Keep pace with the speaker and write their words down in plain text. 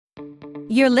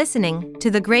You're listening to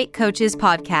the Great Coaches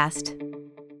Podcast.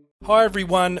 Hi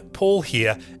everyone, Paul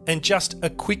here, and just a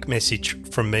quick message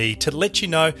from me to let you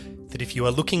know that if you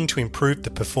are looking to improve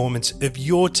the performance of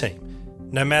your team,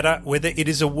 no matter whether it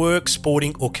is a work,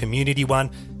 sporting or community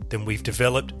one, then we've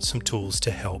developed some tools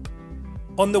to help.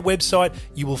 On the website,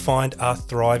 you will find our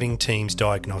Thriving Teams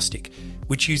Diagnostic,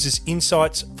 which uses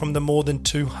insights from the more than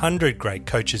 200 great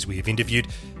coaches we have interviewed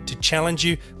to challenge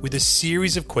you with a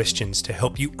series of questions to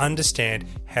help you understand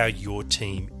how your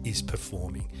team is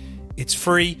performing. It's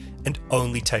free and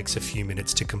only takes a few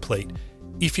minutes to complete.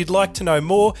 If you'd like to know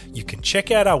more, you can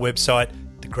check out our website,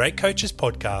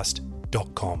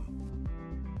 thegreatcoachespodcast.com.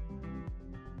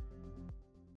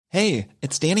 Hey,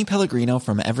 it's Danny Pellegrino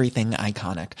from Everything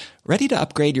Iconic. Ready to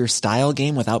upgrade your style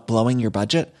game without blowing your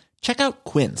budget? Check out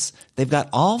Quince. They've got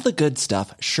all the good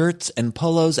stuff, shirts and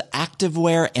polos,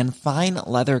 activewear, and fine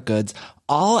leather goods,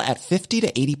 all at 50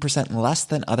 to 80% less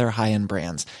than other high-end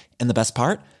brands. And the best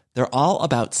part? They're all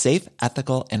about safe,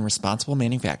 ethical, and responsible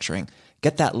manufacturing.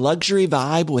 Get that luxury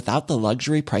vibe without the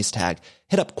luxury price tag.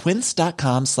 Hit up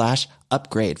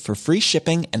quince.com/upgrade for free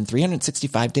shipping and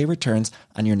 365-day returns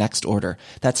on your next order.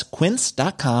 That's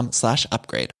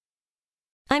quince.com/upgrade.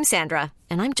 I'm Sandra,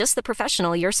 and I'm just the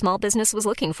professional your small business was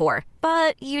looking for.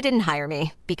 But you didn't hire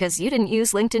me because you didn't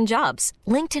use LinkedIn Jobs.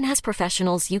 LinkedIn has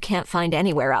professionals you can't find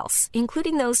anywhere else,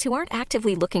 including those who aren't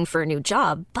actively looking for a new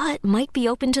job, but might be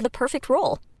open to the perfect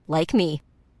role, like me.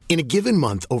 In a given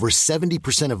month, over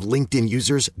 70% of LinkedIn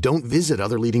users don't visit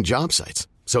other leading job sites.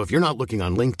 So if you're not looking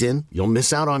on LinkedIn, you'll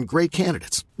miss out on great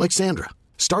candidates like Sandra.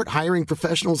 Start hiring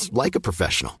professionals like a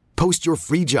professional. Post your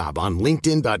free job on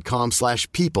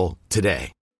linkedin.com/people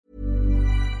today.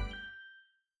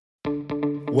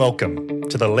 Welcome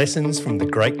to the Lessons from the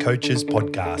Great Coaches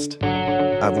Podcast.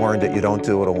 I've learned that you don't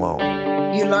do it alone.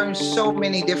 You learn so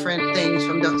many different things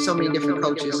from so many different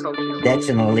coaches. That's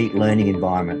an elite learning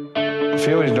environment.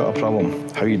 Failure is not a problem.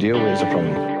 How you deal with it is a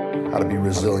problem. How to be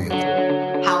resilient.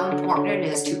 How important it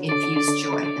is to infuse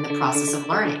joy in the process of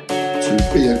learning. To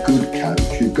be a good coach,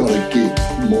 you've got to give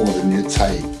more than you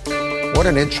take. What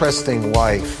an interesting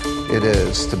life it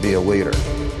is to be a leader.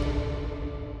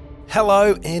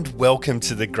 Hello and welcome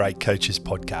to the Great Coaches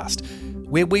Podcast,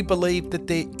 where we believe that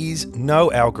there is no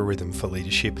algorithm for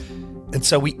leadership, and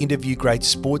so we interview great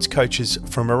sports coaches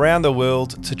from around the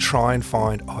world to try and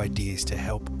find ideas to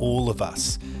help all of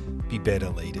us be better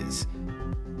leaders.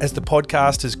 As the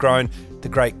podcast has grown, the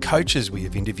great coaches we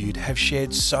have interviewed have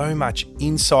shared so much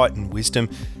insight and wisdom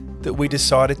that we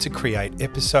decided to create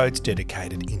episodes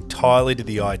dedicated entirely to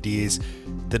the ideas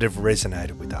that have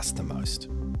resonated with us the most.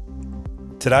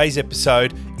 Today's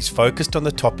episode is focused on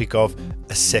the topic of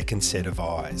a second set of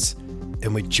eyes,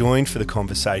 and we're joined for the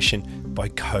conversation by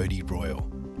Cody Royle.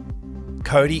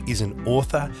 Cody is an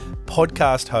author,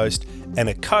 podcast host, and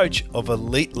a coach of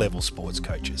elite level sports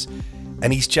coaches,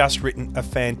 and he's just written a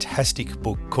fantastic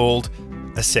book called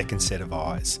A Second Set of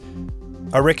Eyes.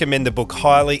 I recommend the book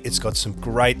highly. It's got some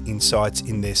great insights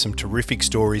in there, some terrific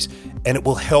stories, and it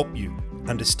will help you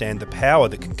understand the power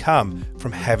that can come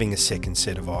from having a second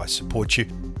set of eyes support you,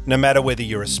 no matter whether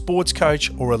you're a sports coach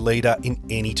or a leader in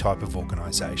any type of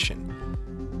organisation.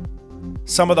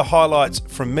 Some of the highlights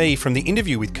from me from the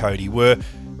interview with Cody were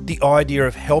the idea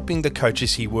of helping the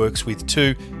coaches he works with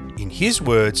to, in his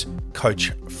words,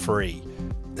 coach free,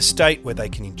 a state where they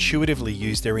can intuitively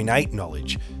use their innate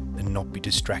knowledge and not be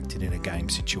distracted in a game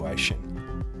situation.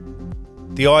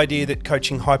 The idea that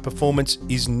coaching high performance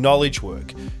is knowledge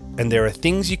work, and there are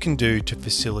things you can do to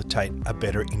facilitate a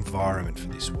better environment for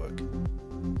this work.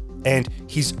 And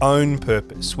his own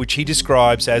purpose, which he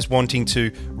describes as wanting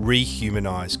to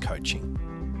rehumanise coaching.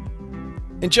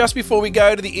 And just before we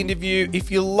go to the interview,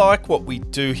 if you like what we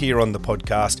do here on the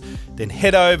podcast, then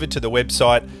head over to the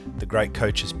website,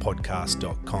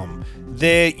 thegreatcoachespodcast.com.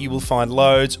 There you will find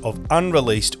loads of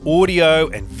unreleased audio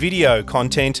and video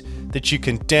content that you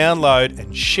can download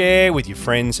and share with your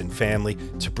friends and family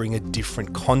to bring a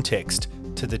different context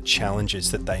to the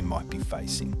challenges that they might be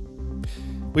facing.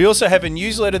 We also have a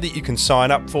newsletter that you can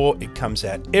sign up for. It comes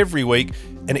out every week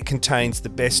and it contains the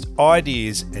best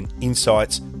ideas and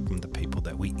insights from the people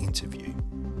that we interview.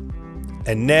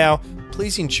 And now,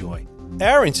 please enjoy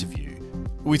our interview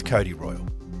with Cody Royle.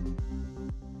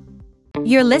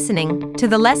 You're listening to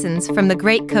the Lessons from the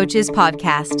Great Coaches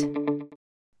Podcast.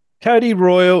 Cody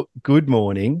Royle, good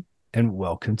morning and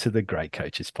welcome to the Great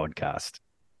Coaches Podcast.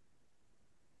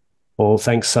 Well,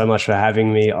 thanks so much for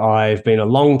having me. I've been a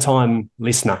long-time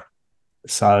listener,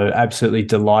 so absolutely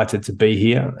delighted to be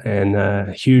here and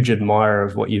a huge admirer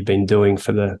of what you've been doing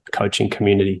for the coaching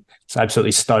community. So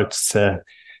absolutely stoked to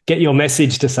get your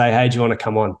message to say, hey, do you want to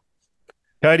come on?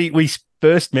 Cody, we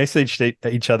first messaged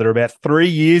each other about 3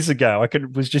 years ago.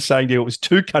 Was just saying to you, it was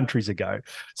 2 countries ago.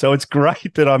 So it's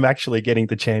great that I'm actually getting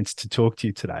the chance to talk to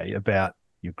you today about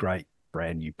your great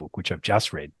brand new book, which I've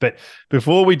just read. But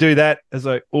before we do that, as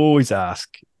I always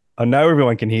ask, I know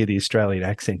everyone can hear the Australian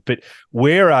accent, but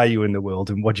where are you in the world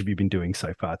and what have you been doing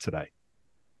so far today?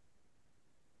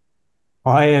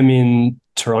 I am in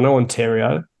Toronto,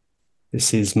 Ontario.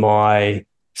 This is my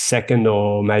second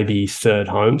or maybe third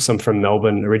home. So I'm from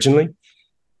Melbourne originally.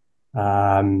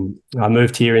 I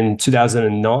moved here in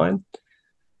 2009,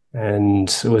 and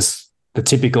it was the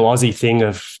typical Aussie thing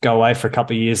of go away for a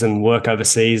couple of years and work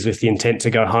overseas with the intent to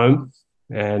go home.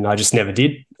 And I just never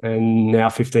did. And now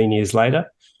 15 years later,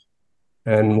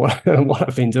 and what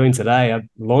I've been doing today, I've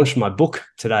launched my book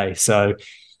today. So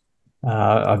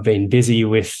I've been busy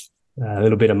with a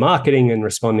little bit of marketing and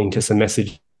responding to some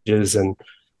messages and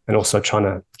also trying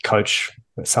to coach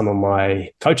some of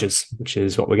my coaches, which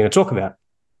is what we're going to talk about.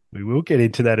 We will get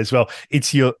into that as well.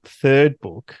 It's your third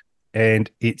book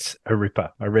and it's a ripper.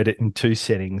 I read it in 2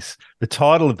 settings. The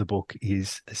title of the book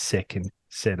is A Second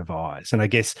Set of Eyes. And I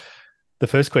guess the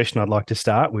first question I'd like to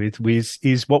start with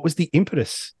is what was the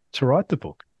impetus to write the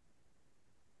book?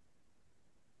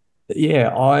 Yeah,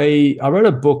 I wrote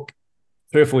a book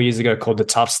 3 or 4 years ago called The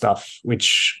Tough Stuff,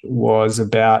 which was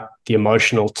about the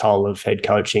emotional toll of head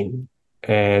coaching.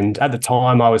 And at the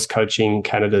time, I was coaching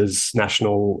Canada's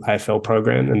national AFL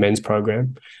program, the men's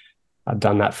program. I'd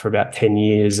done that for about 10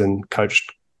 years and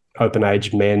coached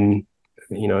open-age men,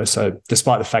 so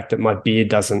despite the fact that my beard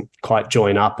doesn't quite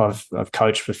join up, I've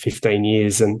coached for 15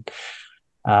 years. And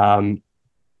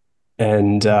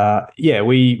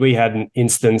we had an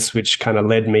instance which kind of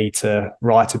led me to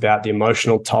write about the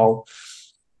emotional toll.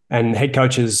 And head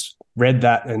coaches read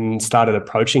that and started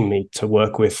approaching me to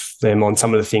work with them on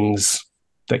some of the things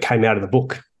that came out of the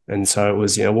book. And so it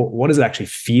was, what does it actually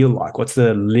feel like? What's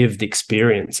the lived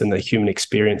experience and the human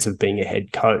experience of being a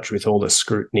head coach with all the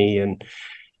scrutiny and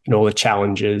all the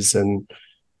challenges and,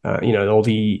 all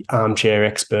the armchair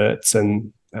experts.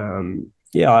 And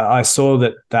I saw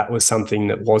that was something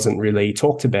that wasn't really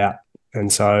talked about.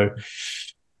 And so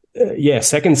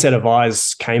second set of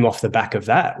eyes came off the back of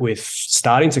that, with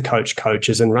starting to coach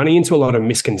coaches and running into a lot of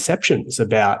misconceptions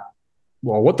about,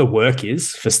 well, what the work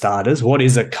is, for starters. What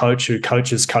is a coach who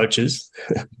coaches coaches?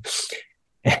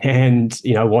 And,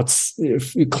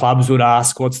 if clubs would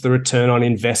ask, what's the return on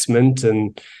investment?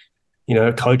 And,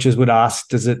 coaches would ask,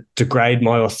 does it degrade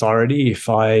my authority if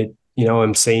I,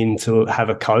 am seen to have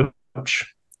a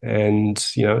coach? And,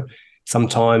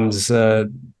 sometimes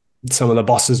some of the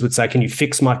bosses would say, can you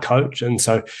fix my coach? And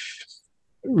so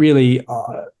really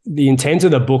the intent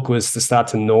of the book was to start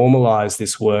to normalize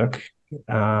this work,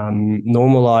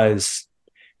 normalize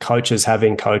coaches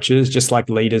having coaches, just like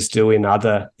leaders do in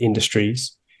other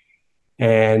industries.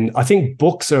 And I think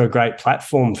books are a great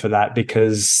platform for that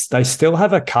because they still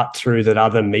have a cut through that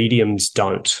other mediums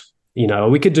don't.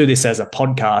 We could do this as a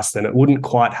podcast and it wouldn't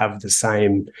quite have the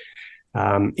same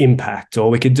impact, or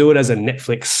we could do it as a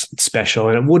Netflix special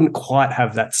and it wouldn't quite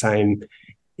have that same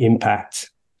impact.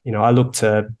 I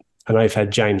know you've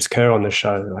had James Kerr on the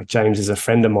show. Like, James is a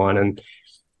friend of mine, and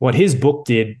what his book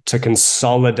did to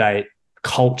consolidate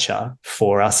culture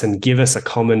for us and give us a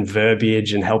common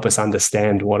verbiage and help us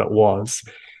understand what it was.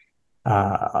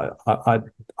 I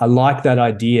like that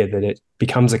idea that it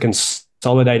becomes a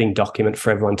consolidating document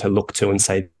for everyone to look to and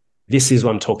say, this is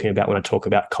what I'm talking about when I talk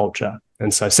about culture.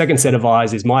 And so Second Set of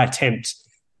Eyes is my attempt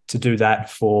to do that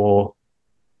for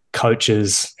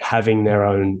coaches having their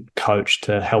own coach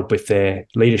to help with their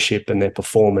leadership and their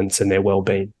performance and their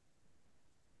well-being.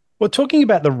 Well, talking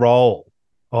about the role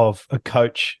of a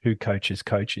coach who coaches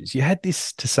coaches, you had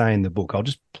this to say in the book. I'll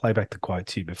just play back the quote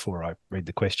to you before I read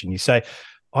the question. You say,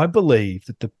 I believe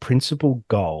that the principal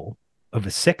goal of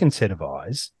a second set of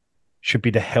eyes should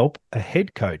be to help a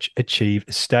head coach achieve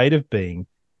a state of being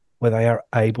where they are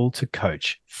able to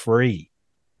coach free.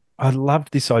 I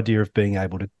loved this idea of being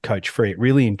able to coach free. It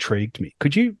really intrigued me.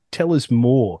 Could you tell us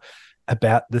more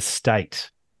about the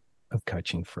state of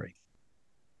coaching free?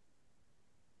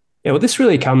 Yeah, well, this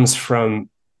really comes from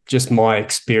just my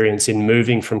experience in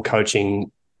moving from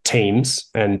coaching teams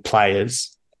and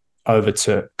players over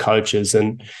to coaches.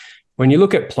 And when you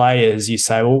look at players, you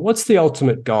say, well, what's the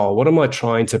ultimate goal? What am I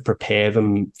trying to prepare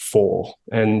them for?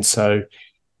 And so,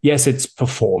 yes, it's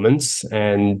performance.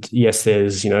 And yes,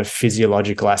 there's,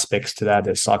 physiological aspects to that.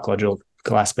 There's psychological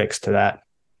aspects to that.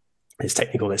 There's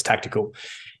technical, there's tactical.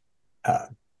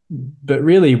 But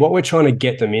really what we're trying to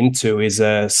get them into is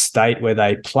a state where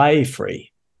they play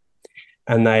free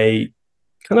and they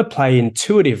kind of play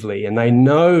intuitively and they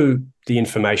know the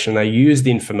information. They use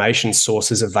the information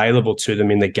sources available to them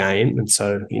in the game. And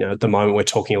so, at the moment we're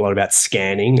talking a lot about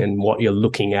scanning and what you're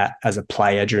looking at as a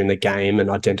player during the game and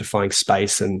identifying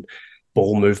space and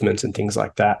ball movement and things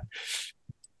like that.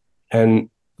 And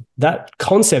that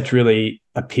concept really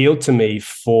appealed to me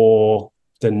for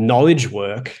the knowledge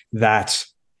work that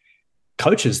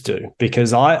coaches do,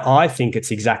 because I think it's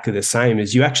exactly the same.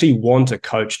 As you actually want a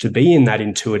coach to be in that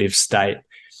intuitive state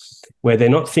where they're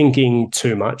not thinking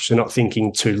too much, they're not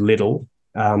thinking too little,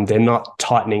 they're not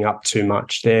tightening up too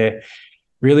much. They're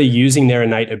really using their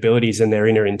innate abilities and their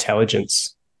inner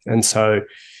intelligence. And so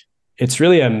it's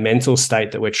really a mental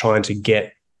state that we're trying to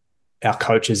get our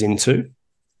coaches into.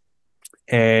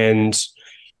 And,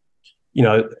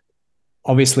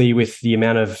 obviously with the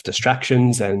amount of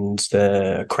distractions and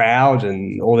the crowd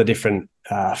and all the different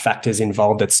factors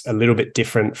involved, it's a little bit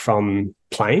different from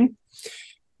playing.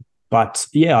 But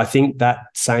yeah, I think that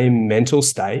same mental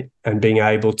state and being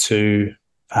able to,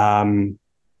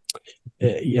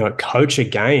 coach a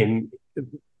game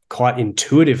quite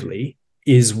intuitively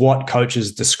is what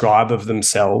coaches describe of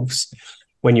themselves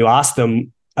when you ask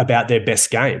them about their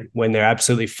best game, when they're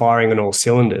absolutely firing on all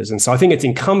cylinders. And so I think it's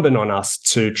incumbent on us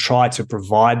to try to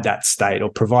provide that state or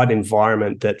provide an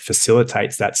environment that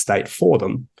facilitates that state for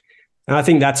them. And I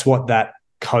think that's what that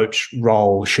coach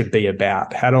role should be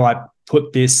about. How do I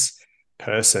put this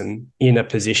person in a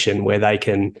position where they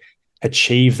can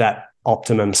achieve that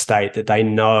optimum state, that they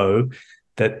know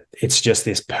that it's just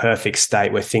this perfect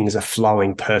state where things are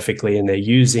flowing perfectly and they're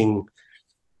using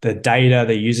the data,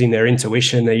 they're using their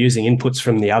intuition, they're using inputs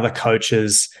from the other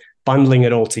coaches, bundling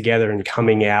it all together and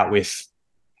coming out with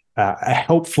a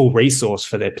helpful resource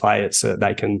for their players so that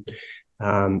they can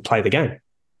play the game.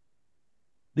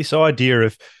 This idea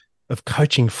of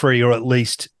coaching free, or at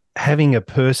least having a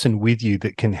person with you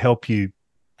that can help you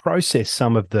process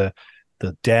some of the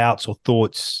doubts or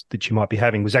thoughts that you might be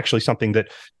having, was actually something that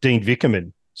Dean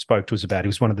Vickerman spoke to us about. It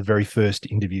was one of the very first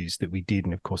interviews that we did.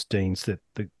 And of course, Dean's the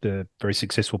very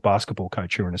successful basketball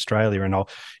coach here in Australia. And I'll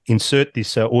insert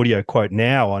this audio quote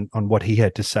now on what he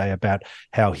had to say about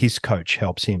how his coach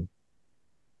helps him.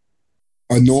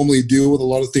 I normally deal with a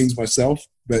lot of things myself,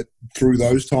 but through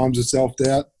those times of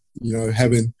self-doubt,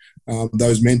 having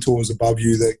those mentors above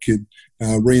you that could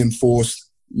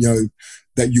reinforce,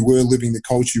 that you were living the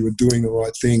culture, you were doing the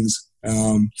right things,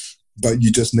 but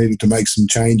you just needed to make some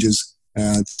changes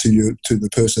to the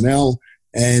personnel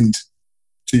and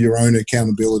to your own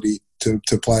accountability to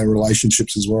player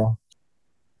relationships as well.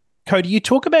 Cody, you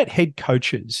talk about head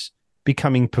coaches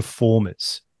becoming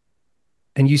performers,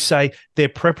 and you say their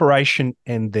preparation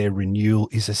and their renewal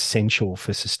is essential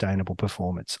for sustainable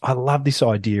performance. I love this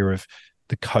idea of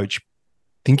the coach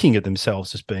thinking of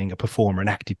themselves as being a performer, an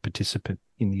active participant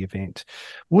in the event.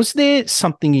 Was there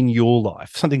something in your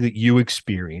life, something that you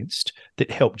experienced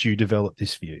that helped you develop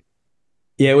this view?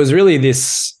 Yeah, it was really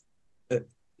this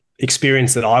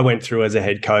experience that I went through as a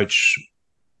head coach.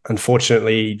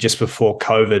 Unfortunately, just before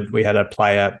COVID, we had a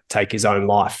player take his own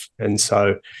life. And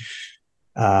so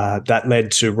that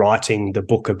led to writing the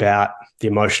book about the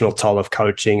emotional toll of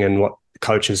coaching and what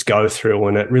coaches go through.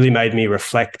 And it really made me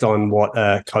reflect on what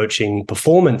a coaching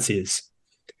performance is.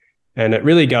 And it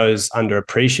really goes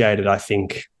underappreciated, I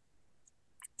think.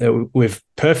 We've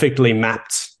perfectly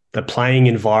mapped the playing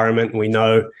environment. We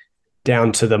know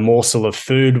down to the morsel of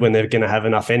food when they're going to have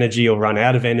enough energy or run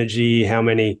out of energy, how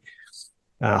many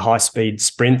high-speed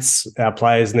sprints our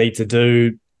players need to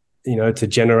do, to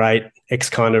generate X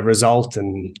kind of result,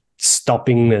 and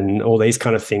stopping and all these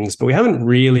kind of things. But we haven't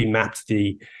really mapped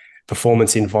the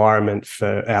performance environment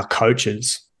for our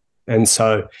coaches. And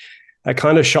so it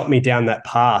kind of shot me down that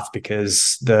path,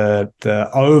 because the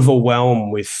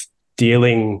overwhelm with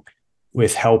dealing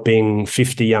with helping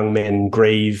 50 young men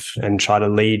grieve and try to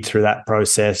lead through that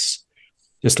process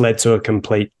just led to a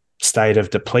complete state of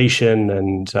depletion.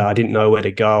 And I didn't know where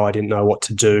to go. I didn't know what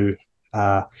to do.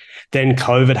 Then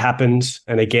COVID happened.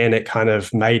 And again, it kind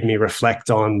of made me reflect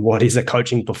on what is a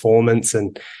coaching performance.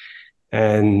 And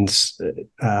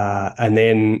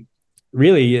then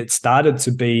really it started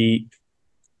to be,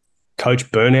 coach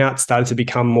burnout started to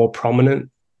become more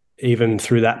prominent even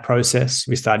through that process.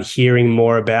 We started hearing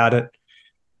more about it.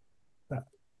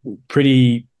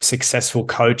 Pretty successful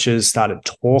coaches started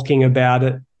talking about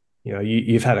it.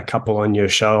 You've had a couple on your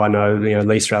show. I know,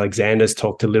 Lisa Alexander's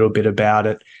talked a little bit about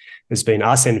it. There's been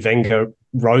Arsene Wenger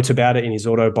wrote about it in his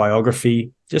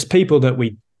autobiography. Just people that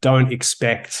we don't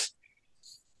expect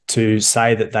to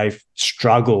say that they've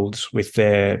struggled with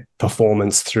their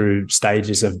performance through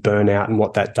stages of burnout and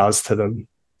what that does to them.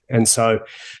 And so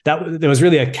there was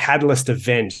really a catalyst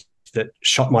event that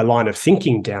shot my line of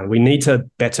thinking down. We need to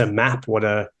better map what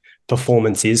a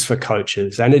performance is for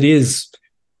coaches. And it is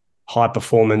high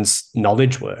performance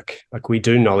knowledge work. Like, we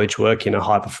do knowledge work in a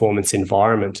high performance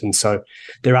environment. And so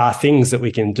there are things that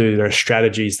we can do. There are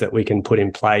strategies that we can put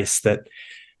in place that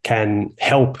can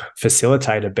help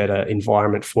facilitate a better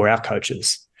environment for our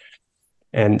coaches.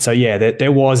 And so, yeah,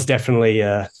 there was definitely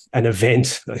an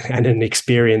event and an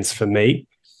experience for me,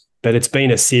 but it's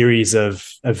been a series of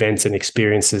events and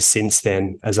experiences since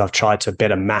then as I've tried to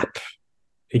better map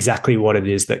exactly what it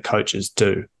is that coaches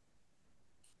do.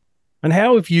 And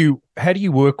how do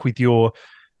you work with your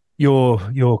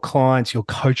clients, your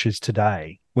coaches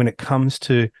today, when it comes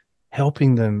to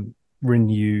helping them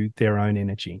renew their own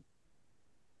energy?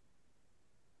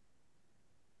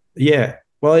 Yeah,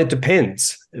 well, it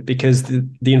depends, because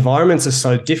the environments are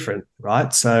so different,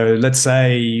 right? So let's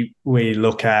say we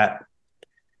look at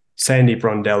Sandy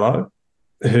Brondello,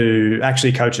 who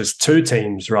actually coaches 2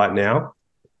 teams right now.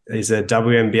 He's a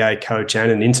WNBA coach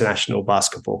and an international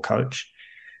basketball coach.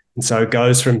 And so it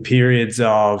goes from periods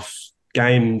of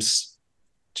games,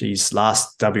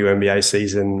 last WNBA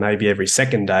season, maybe every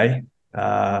second day,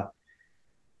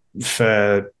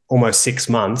 for almost 6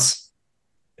 months,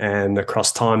 and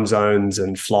across time zones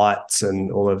and flights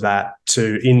and all of that,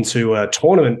 into a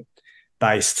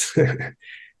tournament-based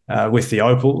with the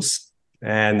Opals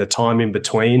and the time in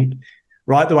between,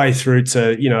 right the way through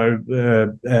to,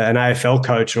 an AFL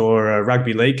coach or a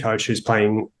rugby league coach who's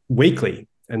playing weekly.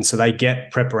 And so they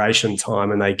get preparation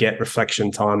time and they get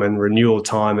reflection time and renewal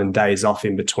time and days off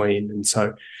in between. And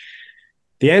so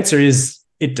the answer is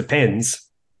it depends,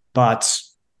 but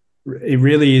it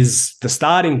really is, the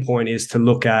starting point is to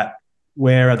look at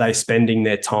where are they spending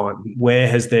their time? Where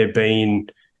has there been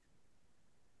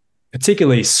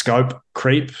particularly scope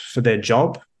creep for their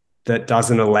job that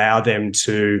doesn't allow them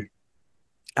to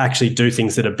actually do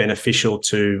things that are beneficial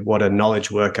to what a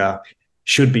knowledge worker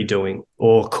should be doing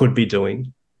or could be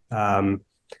doing?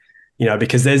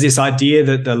 Because there's this idea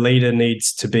that the leader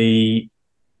needs to be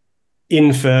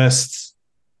in first,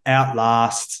 out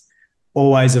last,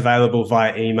 always available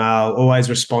via email, always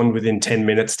respond within 10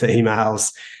 minutes to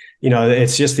emails.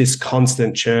 It's just this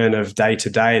constant churn of day to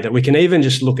day that we can even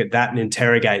just look at that and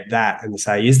interrogate that and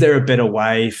say, is there a better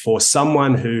way for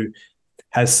someone who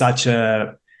has such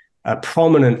a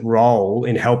prominent role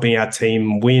in helping our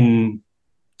team win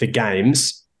the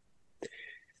games?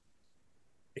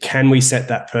 Can we set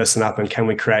that person up and can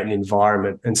we create an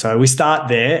environment? And so we start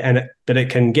there, but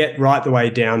it can get right the way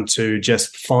down to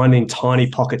just finding tiny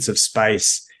pockets of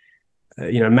space.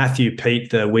 Matthew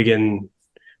Peat, the Wigan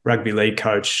rugby league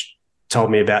coach, told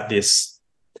me about this,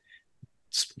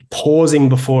 pausing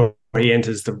before he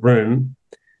enters the room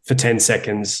for 10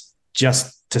 seconds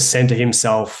just to center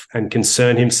himself and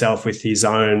concern himself with his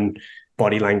own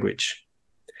body language,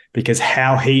 because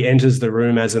how he enters the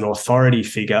room as an authority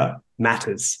figure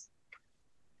matters.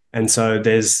 And so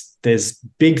there's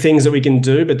big things that we can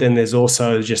do, but then there's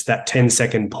also just that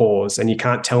 10-second pause. And you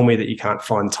can't tell me that you can't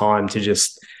find time to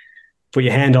just put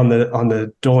your hand on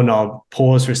the doorknob,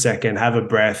 pause for a second, have a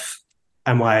breath.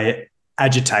 Am I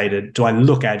agitated? Do I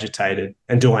look agitated?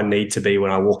 And do I need to be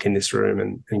when I walk in this room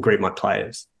and greet my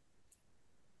players?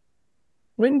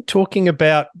 When talking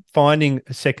about finding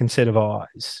a second set of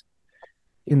eyes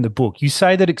in the book, you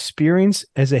say that experience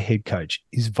as a head coach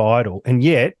is vital. And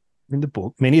yet, in the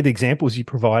book, many of the examples you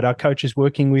provide are coaches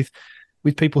working with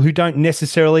people who don't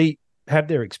necessarily have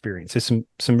their experience. There's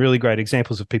some really great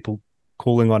examples of people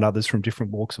calling on others from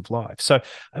different walks of life. So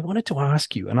I wanted to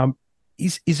ask you, and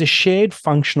is a shared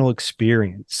functional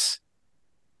experience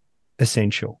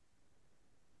essential?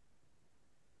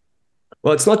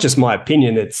 Well, it's not just my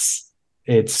opinion.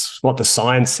 It's what the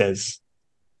science says.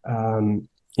 A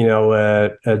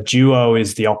duo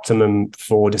is the optimum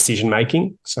for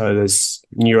decision-making. So there's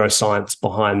neuroscience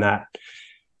behind that.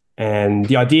 And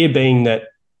the idea being that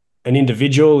an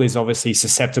individual is obviously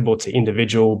susceptible to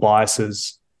individual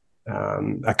biases.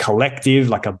 A collective,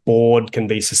 like a board, can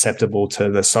be susceptible to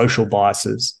the social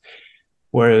biases,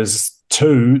 whereas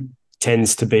two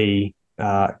tends to be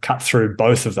cut through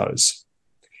both of those.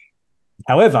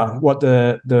 However, what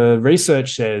the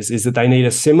research says is that they need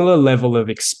a similar level of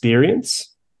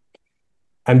experience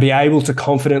and be able to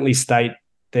confidently state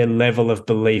their level of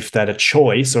belief that a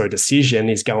choice or a decision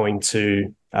is going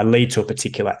to lead to a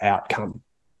particular outcome.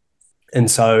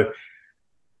 And so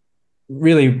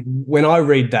really, when I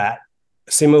read that,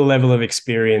 similar level of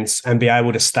experience and be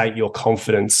able to state your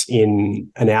confidence in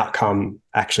an outcome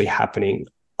actually happening,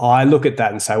 I look at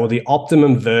that and say, well, the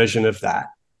optimum version of that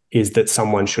is that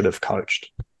someone should have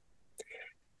coached.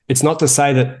 It's not to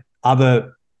say that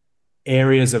other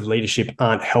areas of leadership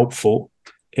aren't helpful,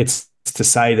 it's to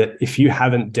say that if you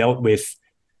haven't dealt with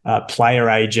player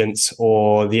agents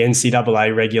or the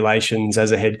NCAA regulations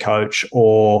as a head coach,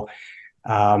 or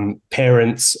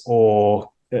parents, or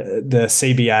the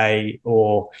CBA,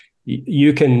 or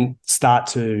you can start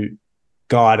to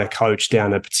guide a coach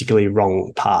down a particularly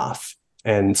wrong path.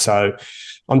 And so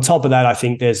on top of that, I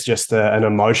think there's just an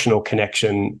emotional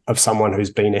connection of someone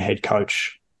who's been a head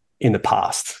coach in the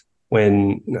past.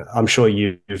 When I'm sure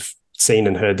you've seen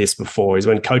and heard this before, is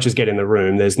when coaches get in the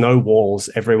room, there's no walls.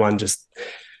 Everyone just,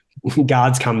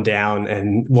 guards come down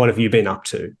and what have you been up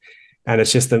to? And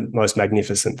it's just the most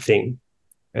magnificent thing.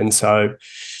 And so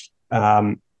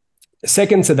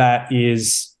second to that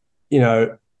is,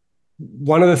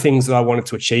 one of the things that I wanted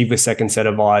to achieve with Second Set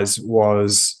of Eyes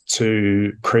was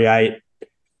to create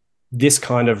this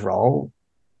kind of role,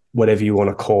 whatever you want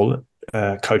to call it,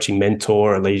 a coaching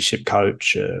mentor, a leadership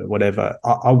coach, whatever.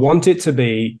 I want it to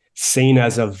be seen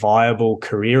as a viable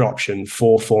career option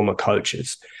for former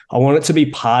coaches. I want it to be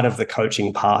part of the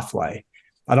coaching pathway.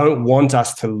 I don't want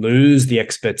us to lose the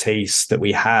expertise that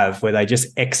we have where they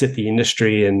just exit the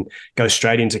industry and go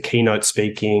straight into keynote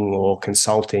speaking or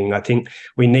consulting. I think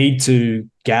we need to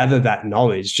gather that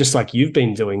knowledge, just like you've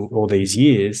been doing all these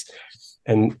years,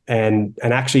 and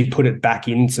actually put it back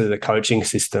into the coaching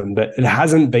system. But it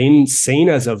hasn't been seen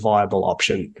as a viable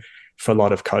option for a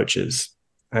lot of coaches.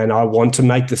 And I want to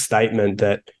make the statement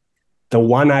that the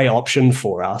 1A option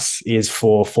for us is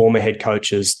for former head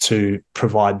coaches to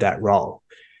provide that role.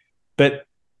 But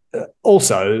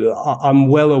also, I'm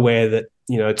well aware that,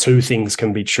 two things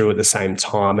can be true at the same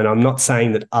time. And I'm not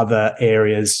saying that other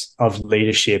areas of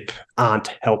leadership aren't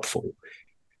helpful.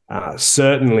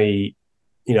 Certainly,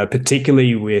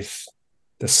 particularly with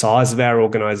the size of our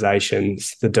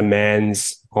organizations, the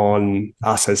demands on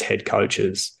us as head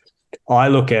coaches, I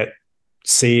look at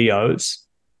CEOs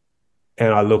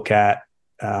and I look at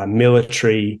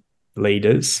military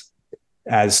leaders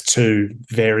as two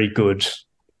very good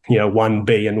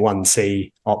 1B and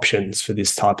 1C options for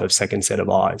this type of second set of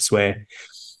eyes, where,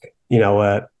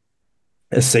 a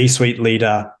C-suite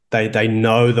leader, they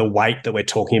know the weight that we're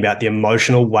talking about, the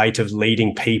emotional weight of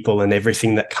leading people and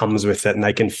everything that comes with it. And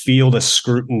they can feel the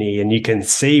scrutiny. And you can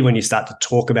see when you start to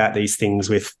talk about these things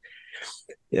with,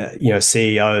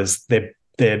 CEOs,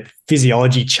 their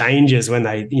physiology changes when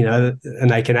they, and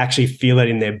they can actually feel it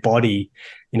in their body.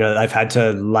 They've had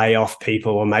to lay off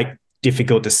people or make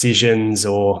difficult decisions,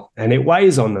 and it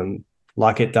weighs on them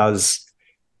like it does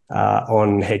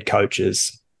on head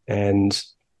coaches. And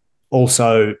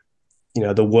also,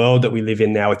 the world that we live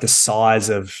in now with the size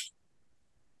of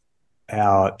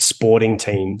our sporting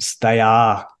teams, they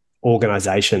are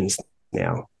organizations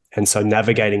now. And so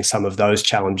navigating some of those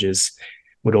challenges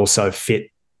would also fit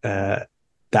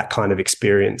that kind of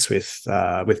experience with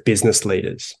business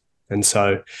leaders. And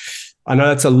so I know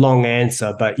that's a long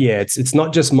answer, but yeah, it's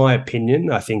not just my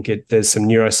opinion. I think there's some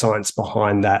neuroscience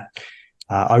behind that.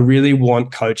 I really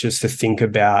want coaches to think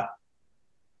about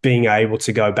being able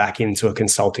to go back into a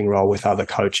consulting role with other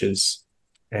coaches.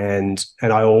 And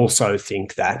I also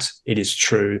think that it is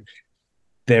true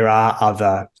there are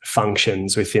other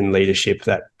functions within leadership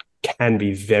that can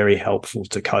be very helpful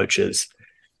to coaches,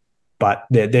 but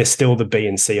they're still the B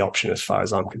and C option as far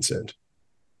as I'm concerned.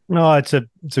 No, it's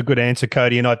a good answer,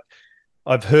 Cody. And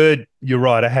I've heard, you're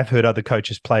right, I have heard other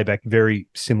coaches play back very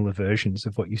similar versions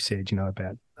of what you said,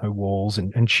 about no walls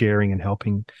and sharing and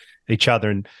helping each other.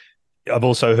 And I've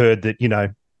also heard that,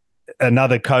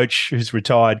 another coach who's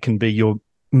retired can be your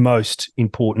most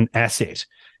important asset.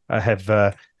 I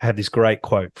have this great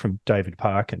quote from David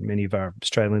Park, and many of our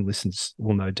Australian listeners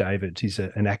will know David. He's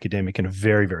an academic and a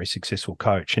very, very successful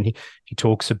coach. And he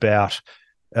talks about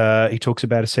a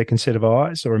second set of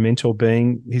eyes or a mentor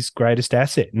being his greatest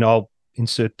asset. And I'll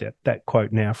insert that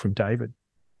quote now from David.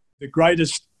 The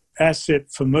greatest asset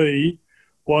for me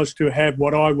was to have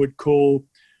what I would call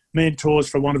mentors,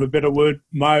 for want of a better word,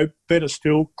 better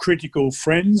still, critical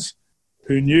friends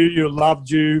who knew you, loved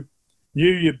you,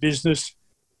 knew your business,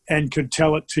 and could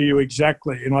tell it to you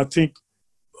exactly. And I think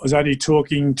I was only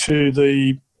talking to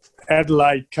the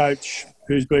Adelaide coach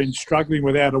who's been struggling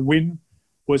without a win,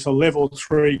 was a level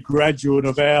 3 graduate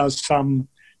of ours some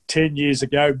 10 years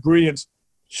ago, brilliant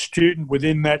student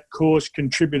within that course,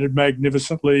 contributed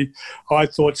magnificently. I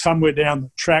thought somewhere down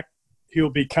the track he'll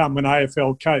become an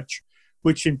AFL coach,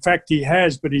 which in fact he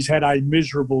has, but he's had a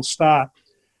miserable start.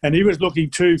 And he was looking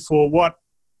too for what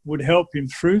would help him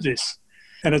through this.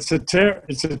 And it's a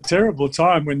terrible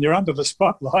time when you're under the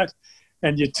spotlight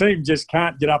and your team just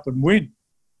can't get up and win.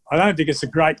 I don't think it's a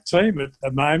great team at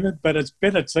the moment, but it's a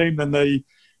better team than the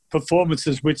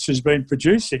performances which has been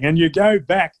producing, and you go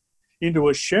back into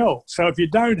a shell. So if you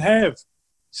don't have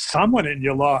someone in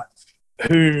your life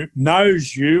who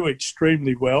knows you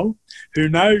extremely well, who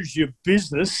knows your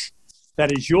business,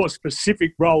 that is your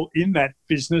specific role in that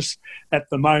business at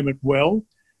the moment well,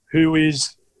 who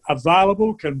is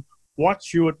available, can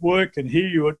watch you at work and hear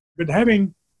you, but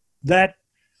having that,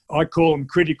 I call them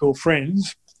critical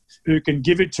friends, who can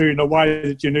give it to you in a way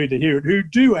that you need to hear it, who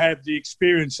do have the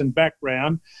experience and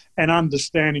background and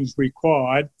understandings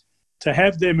required, to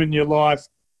have them in your life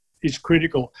is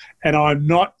critical. And I'm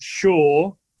not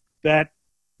sure that,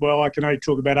 well, I can only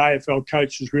talk about AFL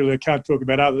coaches really, I can't talk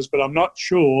about others, but I'm not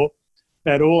sure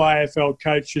that all AFL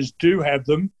coaches do have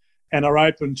them and are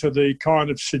open to the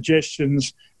kind of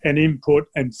suggestions and input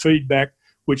and feedback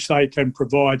which they can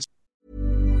provide.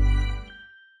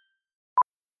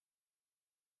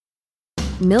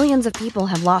 Millions of people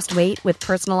have lost weight with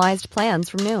personalized plans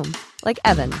from Noom. Like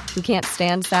Evan, who can't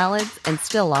stand salads and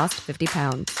still lost 50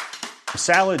 pounds.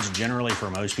 Salads generally for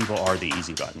most people are the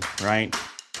easy button, right?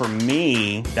 For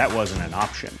me, that wasn't an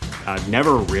option. I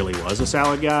never really was a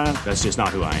salad guy. That's just not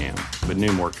who I am. But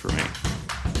Noom worked for me.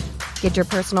 Get your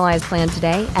personalized plan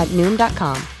today at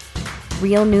Noom.com.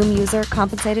 Real Noom user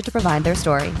compensated to provide their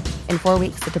story. In 4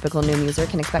 weeks, the typical Noom user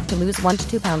can expect to lose 1 to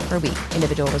 2 pounds per week.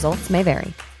 Individual results may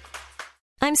vary.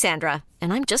 I'm Sandra,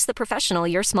 and I'm just the professional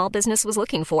your small business was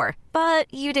looking for.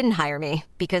 But you didn't hire me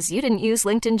because you didn't use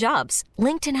LinkedIn Jobs.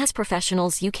 LinkedIn has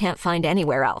professionals you can't find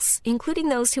anywhere else, including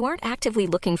those who aren't actively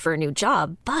looking for a new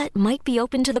job, but might be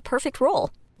open to the perfect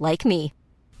role, like me.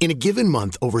 In a given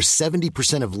month, over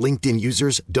 70% of LinkedIn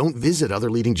users don't visit other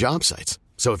leading job sites.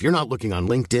 So if you're not looking on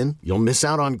LinkedIn, you'll miss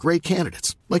out on great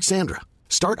candidates like Sandra.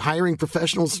 Start hiring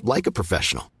professionals like a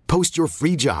professional. Post your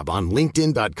free job on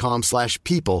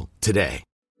linkedin.com/people today.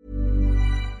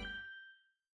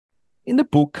 In the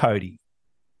book, Cody,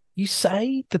 you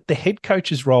say that the head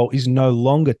coach's role is no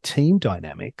longer team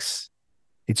dynamics,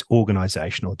 it's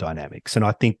organizational dynamics. And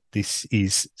I think this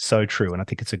is so true, and I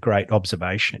think it's a great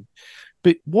observation.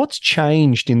 But what's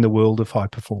changed in the world of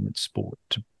high-performance sport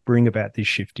to bring about this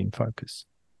shift in focus?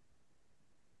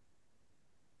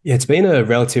 Yeah, it's been a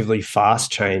relatively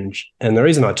fast change. And the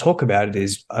reason I talk about it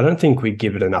is I don't think we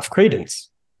give it enough credence.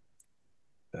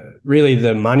 Really,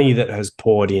 the money that has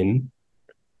poured in,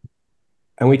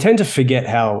 and we tend to forget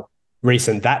how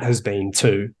recent that has been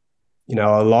too. You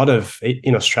know,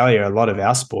 in Australia, a lot of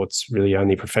our sports really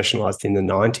only professionalized in the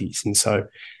 90s. And so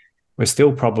we're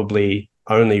still probably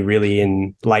only really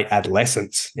in late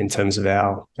adolescence in terms of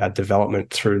our development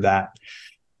through that.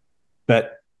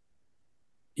 But,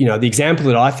 you know, the example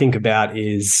that I think about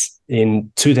is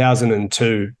in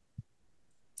 2002,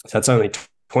 so that's only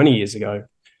 20 years ago,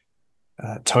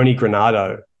 Tony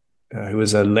Granato, who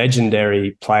was a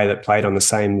legendary player that played on the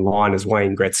same line as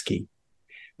Wayne Gretzky,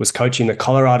 was coaching the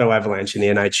Colorado Avalanche in the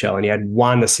NHL, and he had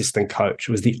one assistant coach.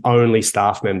 It was the only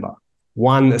staff member,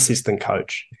 one assistant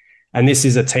coach. And this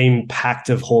is a team packed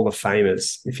of Hall of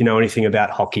Famers. If you know anything about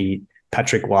hockey,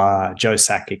 Patrick Roy, Joe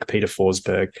Sakic, Peter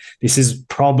Forsberg, this is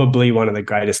probably one of the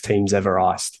greatest teams ever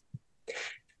iced.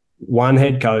 One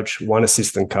head coach, one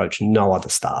assistant coach, no other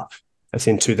staff. That's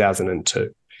in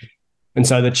 2002. And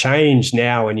so the change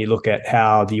now, when you look at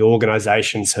how the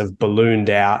organizations have ballooned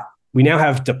out, we now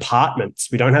have departments.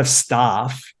 We don't have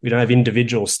staff. We don't have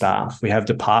individual staff. We have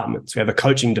departments. We have a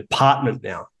coaching department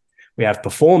now. We have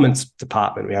performance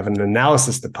department. We have an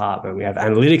analysis department. We have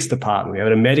analytics department. We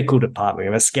have a medical department. We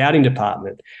have a scouting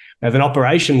department. We have an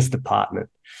operations department.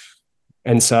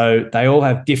 And so they all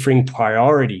have differing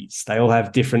priorities. They all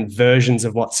have different versions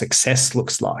of what success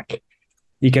looks like.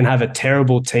 You can have a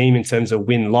terrible team in terms of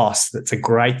win-loss that's a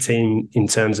great team in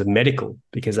terms of medical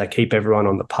because they keep everyone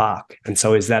on the park. And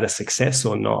so is that a success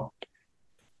or not?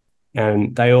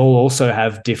 And they all also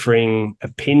have differing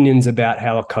opinions about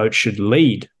how a coach should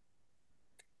lead.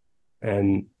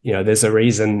 And, you know, there's a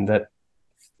reason that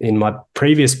in my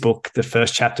previous book, the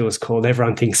first chapter was called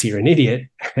Everyone Thinks You're an Idiot.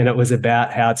 And it was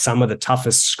about how some of the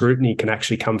toughest scrutiny can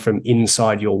actually come from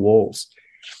inside your walls.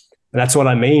 And that's what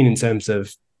I mean in terms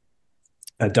of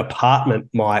a department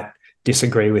might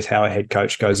disagree with how a head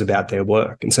coach goes about their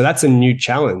work. And so that's a new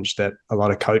challenge that a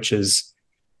lot of coaches,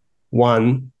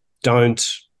 one, don't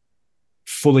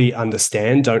fully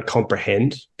understand, don't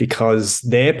comprehend, because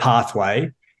their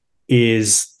pathway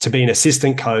is to be an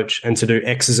assistant coach and to do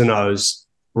X's and O's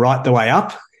right the way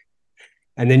up.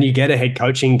 And then you get a head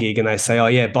coaching gig and they say, oh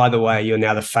yeah, by the way, you're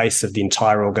now the face of the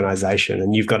entire organization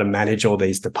and you've got to manage all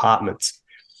these departments.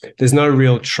 There's no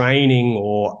real training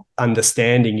or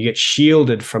understanding. You get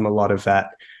shielded from a lot of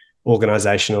that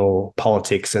organizational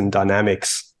politics and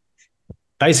dynamics.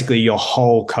 basically your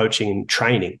whole coaching and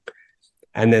training.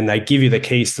 And then they give you the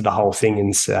keys to the whole thing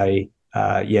and say,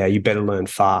 you better learn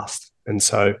fast. And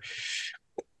so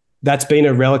that's been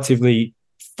a relatively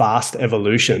fast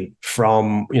evolution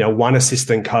from, one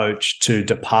assistant coach to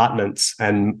departments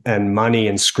and money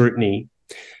and scrutiny.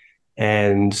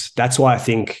 And that's why I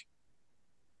think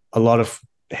a lot of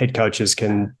head coaches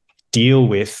can deal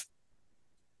with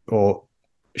or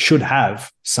should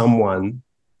have someone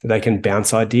that they can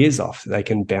bounce ideas off. They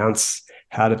can bounce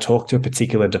how to talk to a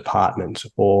particular department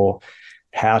or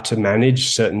how to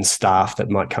manage certain staff that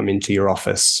might come into your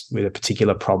office with a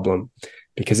particular problem,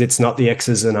 because it's not the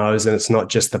X's and O's and it's not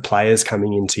just the players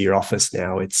coming into your office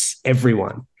now, it's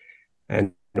everyone.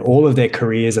 And all of their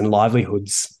careers and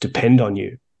livelihoods depend on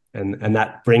you. And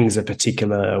that brings a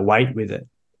particular weight with it.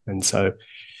 And so,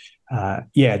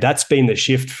 that's been the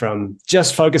shift from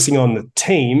just focusing on the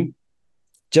team,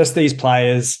 just these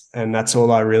players, and that's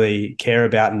all I really care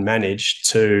about and manage,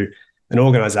 to an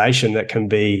organization that can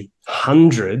be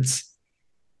hundreds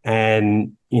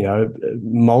and,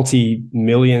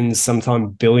 multi-millions,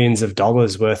 sometimes billions of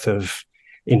dollars worth of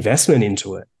investment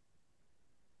into it.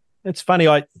 It's funny.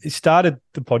 I started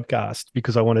the podcast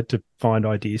because I wanted to find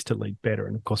ideas to lead better.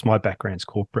 And of course, my background's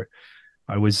corporate.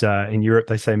 I was in Europe,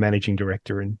 they say managing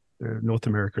director, in North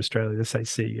America, Australia, they say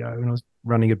CEO. And I was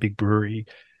running a big brewery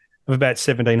of about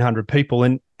 1,700 people.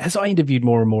 And as I interviewed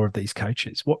more and more of these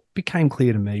coaches, what became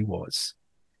clear to me was,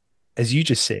 as you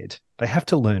just said, they have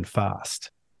to learn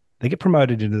fast. They get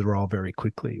promoted into the role very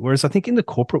quickly. Whereas I think in the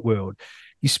corporate world,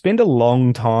 you spend a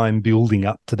long time building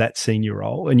up to that senior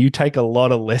role and you take a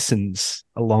lot of lessons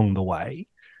along the way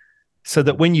so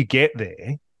that when you get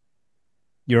there,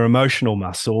 your emotional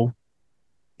muscle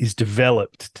is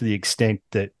developed to the extent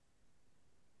that,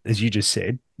 as you just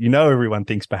said, everyone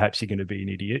thinks perhaps you're going to be an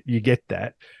idiot. You get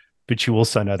that, but you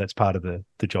also know that's part of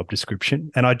the job description.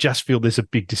 And I just feel there's a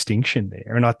big distinction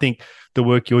there. And I think the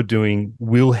work you're doing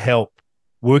will help,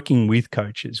 working with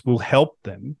coaches will help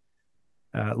them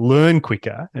learn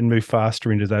quicker and move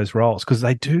faster into those roles, because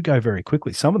they do go very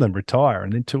quickly. Some of them retire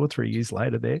and then 2 or 3 years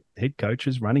later, they're head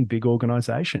coaches running big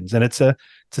organizations. And it's a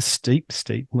steep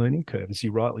learning curve, as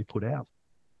you rightly put out.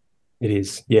 It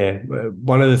is, yeah.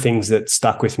 One of the things that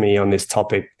stuck with me on this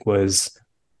topic was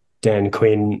Dan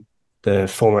Quinn, the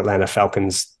former Atlanta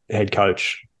Falcons head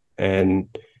coach. And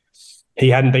he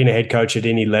hadn't been a head coach at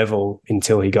any level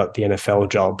until he got the NFL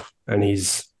job. And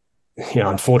he's,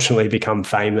 unfortunately become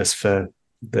famous for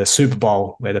the Super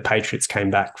Bowl where the Patriots came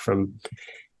back from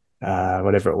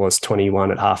whatever it was,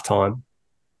 21 at halftime.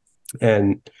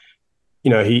 And,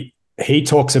 he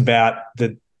talks about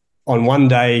that on one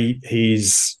day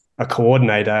he's a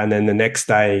coordinator and then the next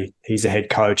day he's a head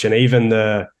coach. And even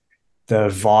the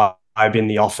vibe in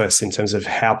the office in terms of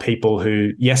how people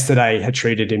who yesterday had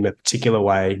treated him a particular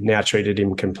way now treated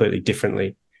him completely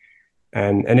differently.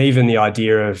 And even the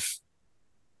idea of,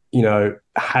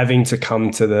 having to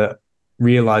come to the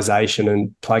realization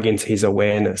and plug into his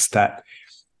awareness that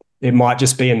it might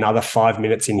just be another 5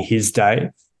 minutes in his day,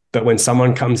 but when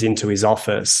someone comes into his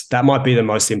office, that might be the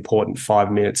most important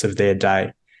 5 minutes of their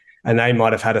day. And they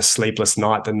might have had a sleepless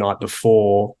night the night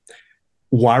before,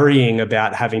 worrying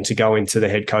about having to go into the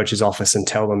head coach's office and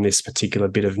tell them this particular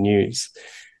bit of news.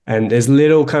 And there's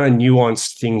little kind of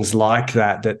nuanced things like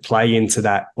that play into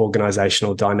that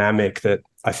organizational dynamic that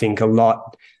I think a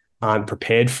lot aren't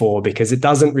prepared for, because it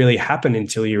doesn't really happen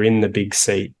until you're in the big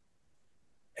seat.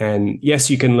 And yes,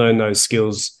 you can learn those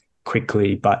skills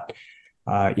quickly, but,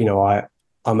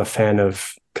 I'm a fan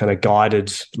of kind of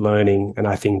guided learning. And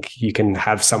I think you can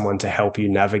have someone to help you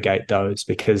navigate those,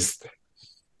 because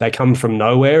they come from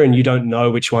nowhere and you don't know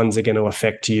which ones are going to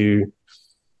affect you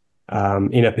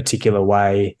in a particular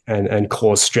way and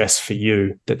cause stress for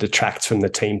you that detracts from the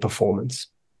team performance.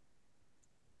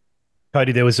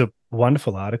 Cody, there was a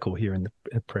wonderful article here in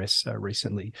the press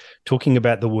recently talking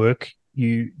about the work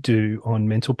you do on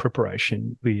mental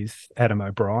preparation with Adam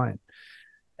O'Brien.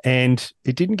 And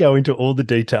it didn't go into all the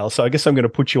details. So I guess I'm going to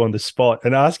put you on the spot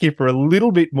and ask you for a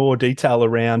little bit more detail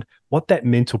around what that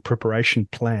mental preparation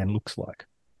plan looks like.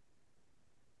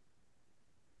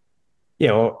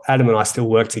 Yeah, well, Adam and I still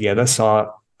work together,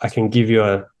 so I can give you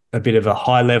a bit of a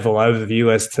high-level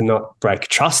overview as to not break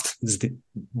trust, is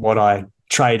what I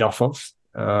trade off of.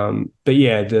 But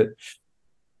yeah, the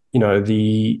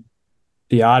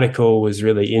article was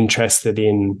really interested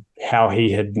in how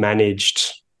he had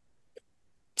managed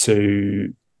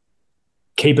to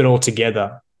keep it all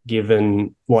together,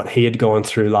 given what he had gone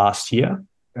through last year,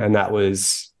 and that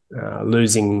was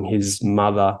losing his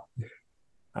mother.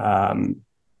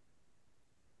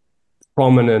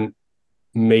 Prominent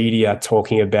media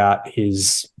talking about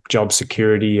his job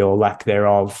security or lack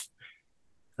thereof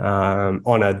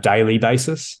on a daily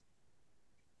basis,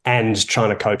 and trying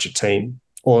to coach a team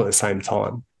all at the same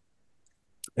time.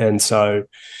 And so,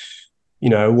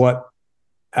 what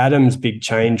Adam's big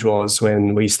change was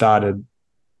when we started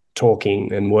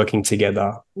talking and working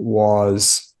together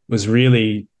was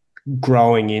really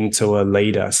growing into a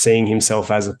leader, seeing himself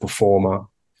as a performer,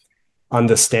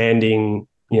 understanding,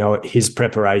 his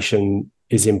preparation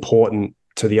is important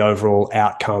to the overall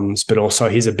outcomes, but also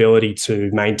his ability to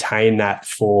maintain that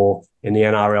in the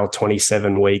NRL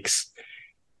 27 weeks,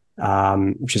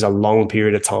 which is a long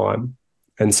period of time.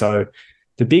 And so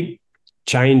the big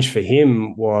change for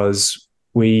him was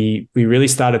we really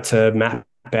started to map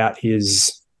out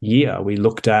his year. We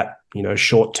looked at,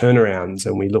 short turnarounds,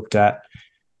 and we looked at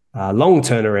long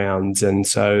turnarounds. And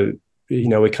so,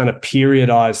 we kind of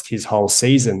periodized his whole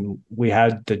season. We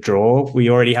had the draw. We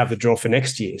already have the draw for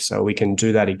next year, so we can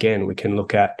do that again. We can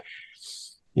look at,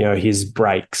 his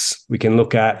breaks. We can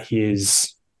look at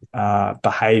his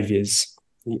behaviors.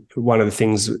 One of the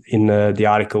things in the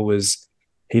article was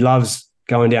he loves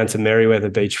going down to Merriweather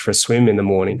Beach for a swim in the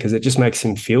morning because it just makes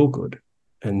him feel good.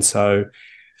 And so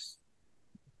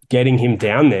getting him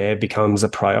down there becomes a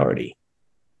priority.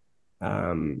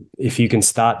 If you can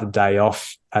start the day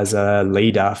off as a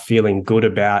leader feeling good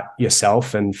about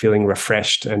yourself and feeling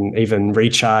refreshed and even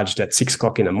recharged at 6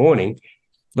 o'clock in the morning,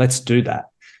 let's do that.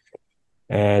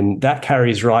 And that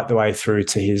carries right the way through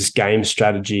to his game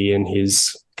strategy and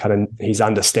his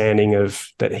understanding of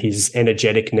that his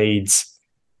energetic needs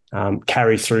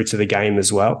carry through to the game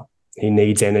as well. He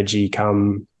needs energy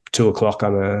come 2 o'clock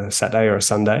on a Saturday or a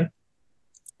Sunday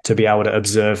to be able to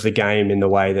observe the game in the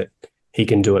way that he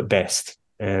can do it best.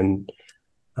 And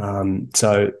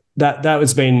so that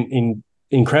has been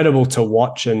incredible to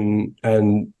watch and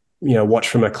watch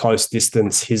from a close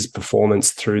distance his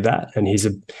performance through that, and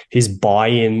his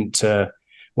buy-in to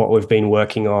what we've been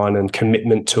working on and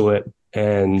commitment to it.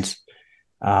 And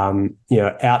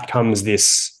out comes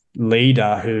this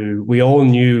leader who we all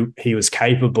knew he was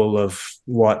capable of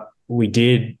what we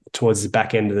did towards the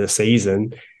back end of the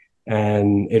season,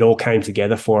 and it all came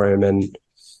together for him. And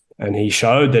he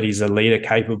showed that he's a leader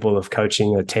capable of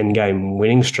coaching a 10-game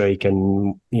winning streak.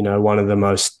 And, one of the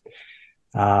most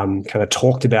kind of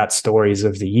talked about stories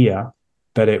of the year,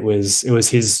 but it was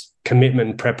his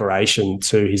commitment and preparation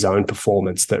to his own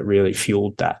performance that really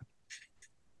fueled that.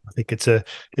 I think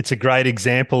it's a great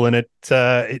example, and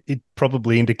it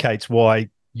probably indicates why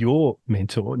your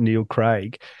mentor, Neil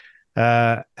Craig,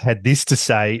 had this to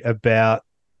say about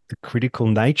the critical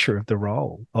nature of the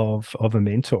role of a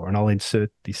mentor. And I'll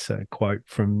insert this quote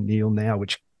from Neil now,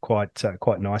 which quite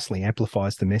nicely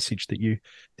amplifies the message that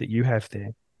you have there.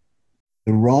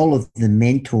 The role of the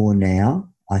mentor now,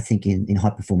 I think, in high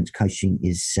performance coaching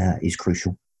is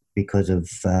crucial because of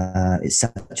it's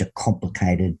such a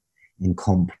complicated and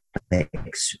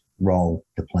complex role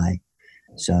to play.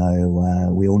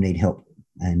 So we all need help,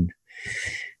 and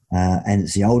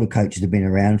it's the older coaches who've been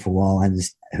around for a while and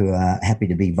who are happy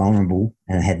to be vulnerable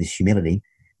and have this humility.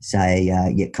 Say,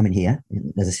 come in here.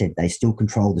 As I said, they still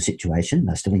control the situation.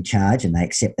 They're still in charge and they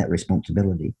accept that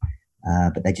responsibility,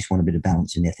 but they just want a bit of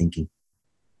balance in their thinking.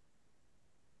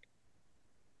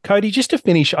 Cody, just to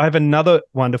finish, I have another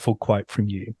wonderful quote from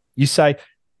you. You say,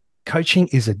 coaching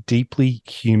is a deeply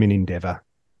human endeavor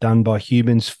done by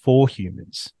humans for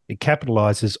humans. It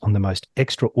capitalizes on the most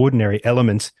extraordinary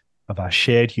elements of our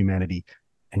shared humanity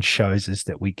and shows us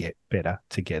that we get better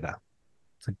together.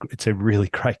 It's a really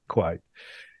great quote.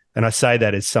 And I say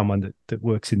that as someone that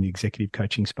works in the executive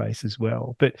coaching space as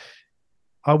well. But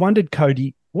I wondered,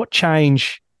 Cody, what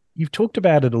change, you've talked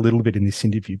about it a little bit in this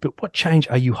interview, but what change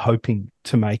are you hoping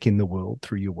to make in the world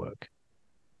through your work?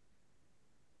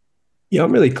 Yeah,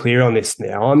 I'm really clear on this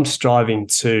now. I'm striving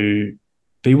to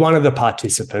be one of the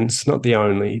participants, not the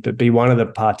only, but be one of the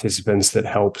participants that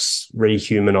helps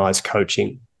rehumanize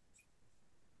coaching.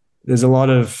 There's a lot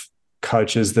of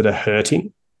coaches that are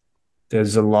hurting.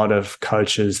 There's a lot of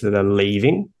coaches that are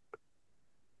leaving.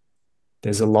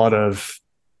 There's a lot of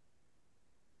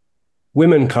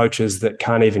women coaches that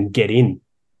can't even get in.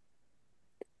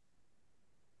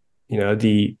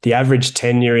 The average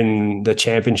tenure in the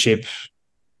championship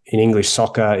in English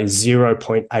soccer is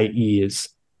 0.8 years.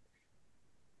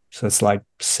 So it's like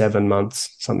 7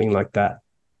 months, something like that.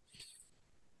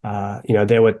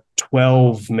 There were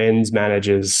 12 men's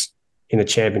managers in the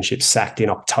championship sacked in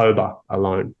October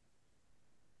alone.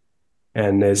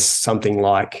 And there's something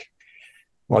like,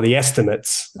 the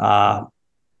estimates are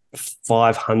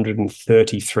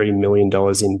 $533 million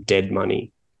in dead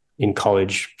money in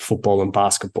college football and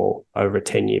basketball over a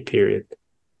 10-year period.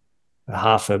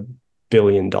 $500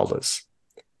 billion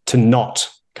to not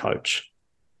coach.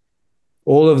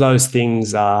 All of those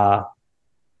things are,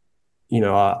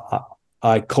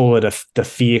 I call it the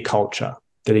fear culture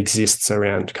that exists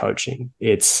around coaching.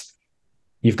 It's,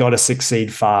 you've got to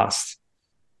succeed fast.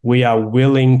 We are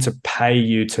willing to pay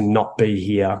you to not be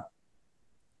here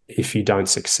if you don't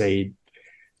succeed,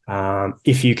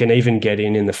 if you can even get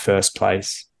in the first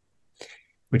place,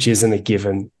 which isn't a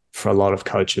given for a lot of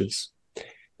coaches.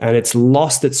 And it's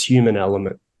lost its human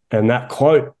element. And that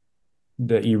quote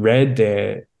that you read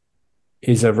there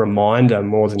is a reminder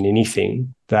more than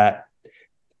anything that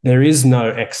there is no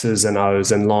X's and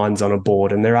O's and lines on a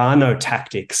board, and there are no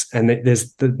tactics, and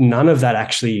none of that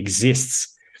actually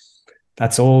exists.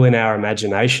 That's all in our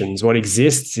imaginations. What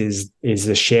exists is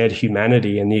the shared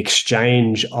humanity and the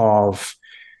exchange of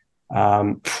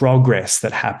progress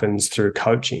that happens through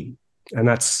coaching. And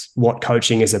that's what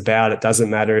coaching is about. It doesn't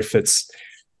matter if it's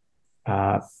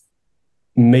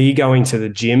me going to the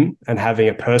gym and having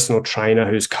a personal trainer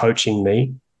who's coaching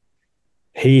me.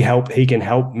 He can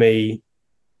help me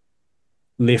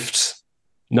lift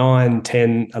 9,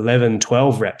 10, 11,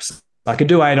 12 reps. I could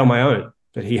do 8 on my own,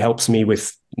 but he helps me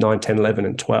with 9, 10, 11,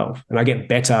 and 12. And I get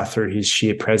better through his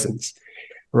sheer presence,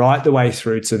 right the way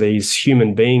through to these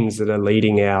human beings that are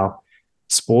leading our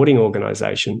sporting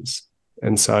organizations.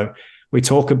 And so we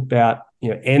talk about,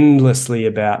 endlessly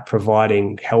about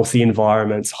providing healthy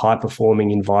environments,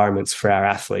 high-performing environments for our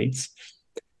athletes,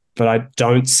 but I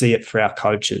don't see it for our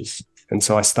coaches. And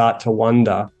so I start to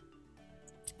wonder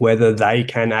whether they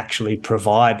can actually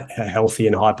provide a healthy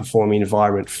and high-performing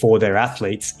environment for their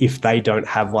athletes if they don't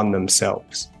have one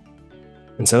themselves.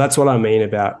 And so that's what I mean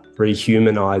about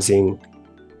rehumanizing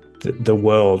the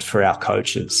world for our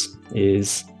coaches.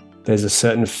 Is there's a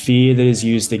certain fear that is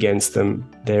used against them.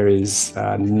 There is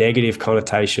negative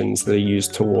connotations that are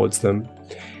used towards them.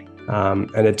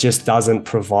 And it just doesn't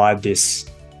provide this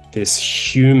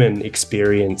human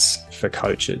experience for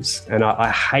coaches. And I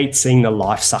hate seeing the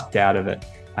life sucked out of it.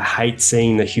 I hate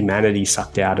seeing the humanity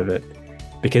sucked out of it,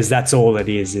 because that's all it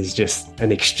is just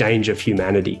an exchange of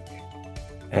humanity.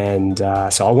 And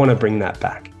so I want to bring that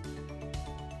back.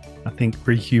 I think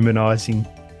rehumanizing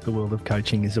the world of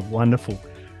coaching is a wonderful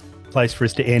place for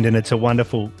us to end, and it's a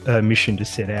wonderful mission to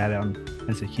set out on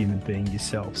as a human being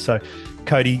yourself. So,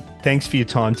 Cody, thanks for your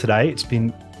time today. It's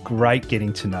been great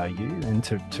getting to know you and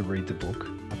to read the book.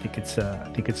 I think it's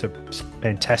a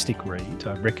fantastic read.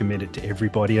 I recommend it to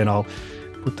everybody, and I'll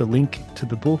put the link to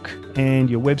the book and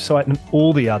your website and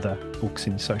all the other books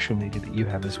in social media that you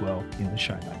have as well in the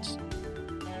show notes.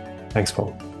 Thanks,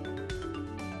 Paul.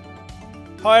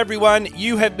 Hi everyone,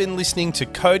 you have been listening to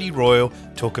Cody Royal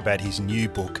talk about his new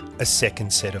book, A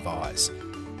Second Set of Eyes.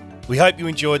 We hope you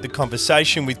enjoyed the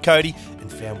conversation with Cody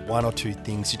and found one or two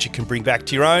things that you can bring back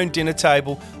to your own dinner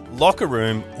table, locker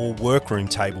room or workroom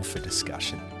table for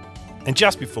discussion. And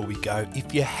just before we go,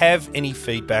 if you have any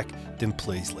feedback, then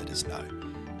please let us know.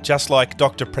 Just like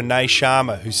Dr. Pranay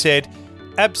Sharma, who said,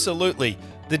 absolutely,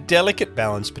 the delicate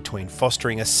balance between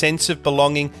fostering a sense of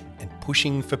belonging and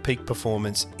pushing for peak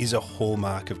performance is a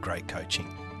hallmark of great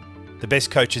coaching. The best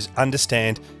coaches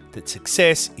understand that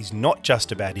success is not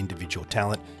just about individual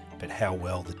talent, but how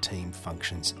well the team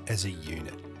functions as a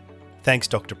unit. Thanks,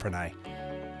 Dr. Pranay.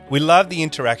 We love the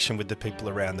interaction with the people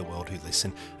around the world who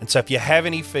listen, and so if you have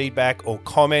any feedback or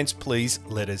comments, please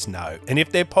let us know. And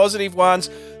if they're positive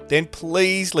ones, then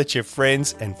please let your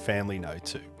friends and family know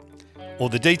too. All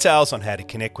the details on how to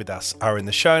connect with us are in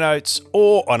the show notes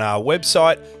or on our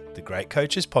website,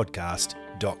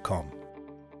 thegreatcoachespodcast.com.